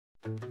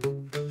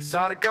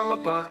Sa re ga ma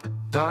pa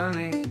da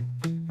ni,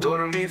 do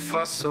re mi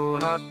fa sol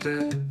la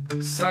te.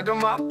 Sa ga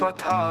ma pa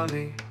tha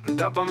ni,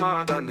 da pa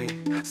ma da ni,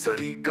 sa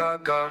ri ga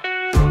ga.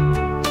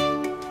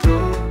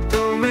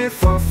 Do mi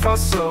fa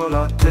sol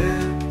la te.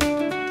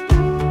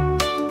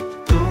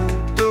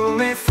 Do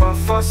mi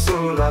fa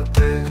sol la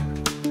te.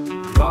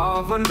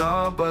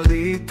 Bhavana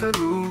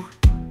balitaru,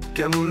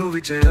 Kemunu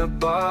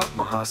Vijayabha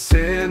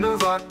Mahasena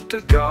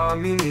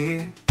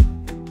Vattamini.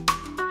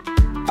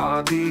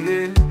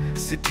 Adiye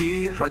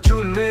Siti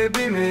Rajune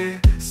Bime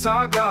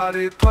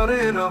Sagare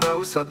Parena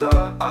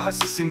Vausada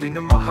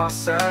Ahasisindina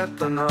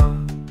Mahasatana.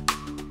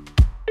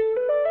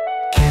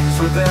 Kings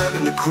were there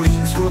and the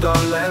queens ruled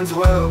our lands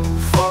well.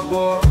 Fought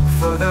war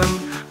for them,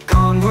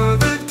 gone were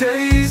the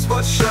days,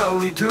 what shall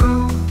we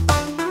do?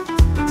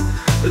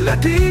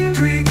 Latin,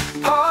 Greek,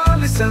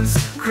 Pali,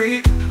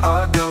 Sanskrit,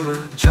 Agama,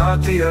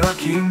 Jati,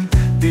 Arakim,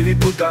 Divi,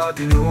 Buddha,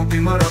 Dinu,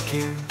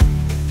 Bimarakim.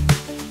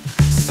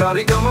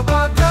 Sari Gama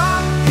Pa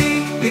Dha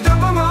Ni, Ni Da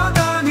Pa Ma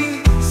Dha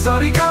Ni,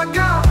 Sari Ga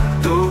Ga,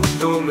 Do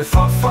Mi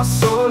Fa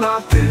Sol La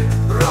Te,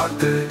 Ra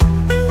Te.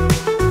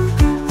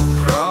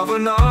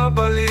 Ravana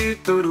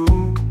Balituru,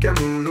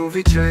 Kemunu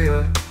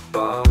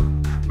Vijayabha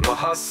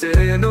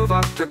Mahasena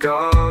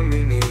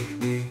Vattamini.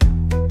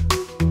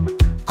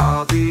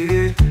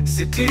 Adiye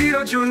Siti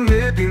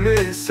Rajune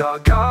Bime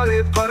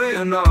Sagare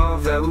Parayana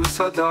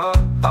Vausada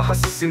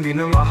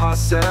Ahasisindina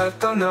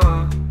Mahasatana.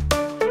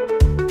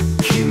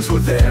 Kings were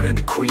there and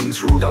the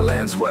queens ruled our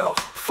lands well.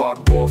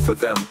 Fought war for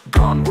them,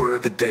 gone were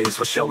the days,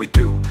 what shall we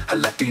do?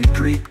 Latin,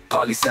 Greek,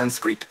 Pali,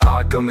 Sanskrit,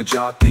 Agama,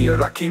 Jati,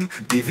 Arakim,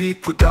 Divi,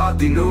 Buddha,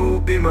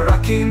 Dinu,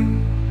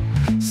 Bimarakim.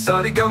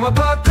 Sari Gama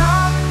Pa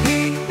Dha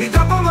Ni, Ni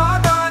Da Pa Ma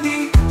Dha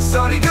Ni,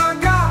 Sari Ga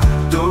Ga,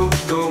 Do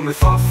Mi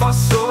Fa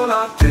Sol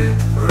La Te,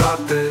 Ra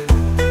Te.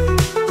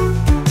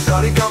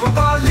 Sari Gama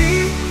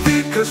Pali,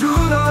 because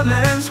ruled our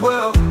lands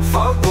well.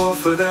 Fought war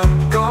for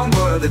them, gone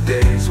were the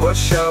days, what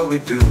shall we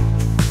do?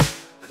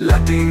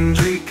 Latin,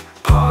 Greek,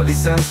 Pali,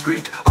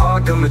 Sanskrit,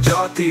 Agama,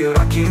 Jati,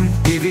 Arakim,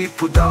 Divi,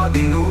 Buddha,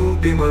 Dinu,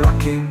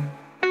 Bimarakim.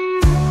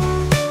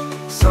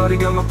 Sari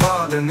Gama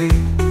Pa Dha Ni,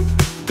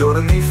 Do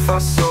Re Mi Fa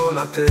Sol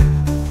La Te.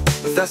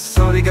 That's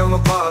Sari Gama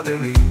Pa Dha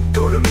Ni,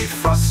 Do Re Mi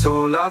Fa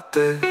Sol La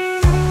Te.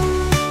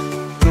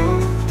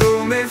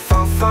 Do Mi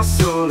Fa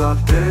Sol La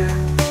Te.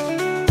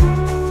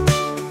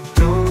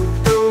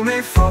 Do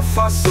Mi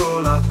Fa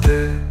Sol La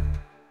Te.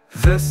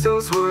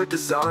 Vessels were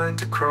designed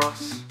to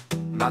cross,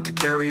 not to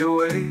carry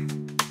away.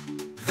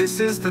 This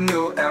is the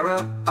new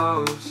era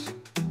ours.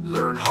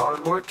 Learn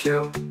hard work,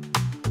 kill,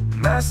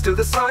 master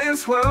the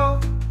science well.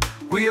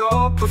 We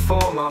all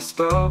perform our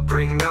spell,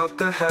 bring out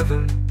the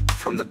heaven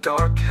from the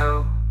dark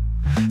hell.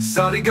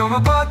 Sari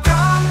Gama Pa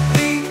Dha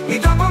Ni, Ni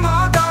Da Pa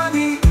Ma Dha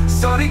Ni,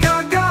 Sari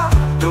Ga Ga,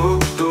 Do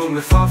Mi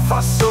Fa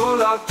Sol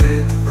La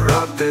Te,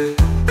 Ra Te.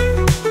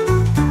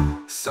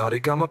 Sari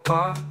Gama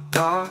Pa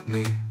Dha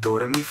Ni, Do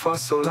Re Mi Fa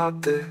Sol La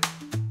Te.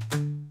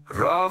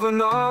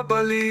 Ravana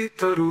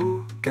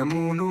Balitaru,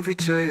 Kemunu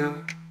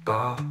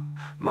Vijayabha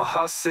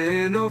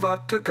Mahasena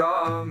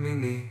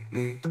Vattamini.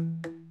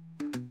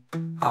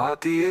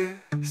 Adiye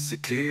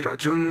Siti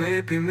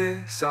Rajune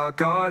Bime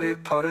Sagare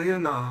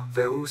Parayana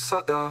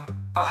Vausada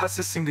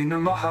Ahasisindina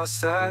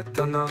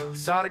Mahasatana.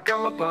 Sa re ga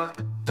ma pa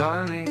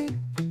dha ni,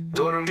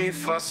 do re mi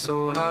fa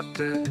sol la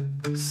te.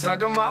 Sa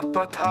ga ma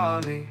pa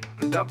tha ni,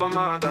 da pa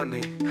ma dha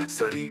ni,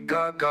 sa ri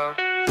ga ga.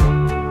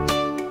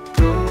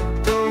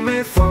 Do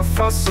mi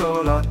fa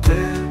sol la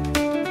te.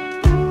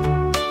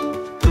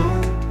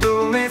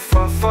 Do mi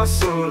fa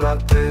sol la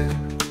te.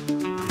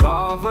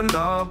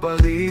 Bhavana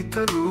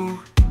balitaru,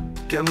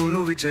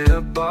 Kemunu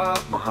Vijayabha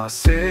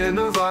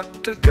Mahasena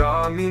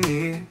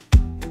Vattamini.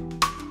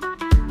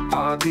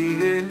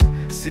 Adiye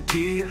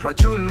Siti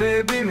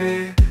Rajune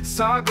Bime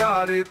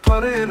Sagare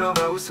Parena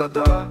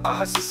Vausada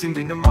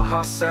Ahasisindina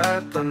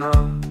Mahasatana.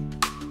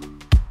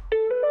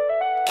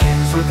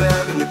 Kings were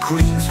there and the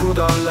queens ruled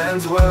our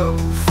lands well.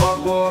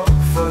 Fought war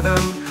for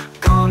them,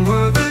 gone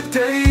were the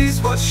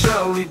days, what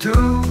shall we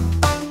do?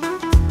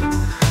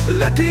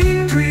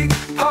 Latin, Greek,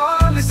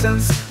 Pali,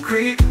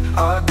 Sanskrit,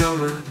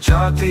 Agama,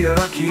 Jati,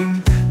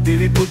 Arakim,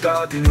 Divi,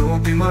 Buddha, Dinu,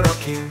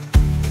 Bimarakim.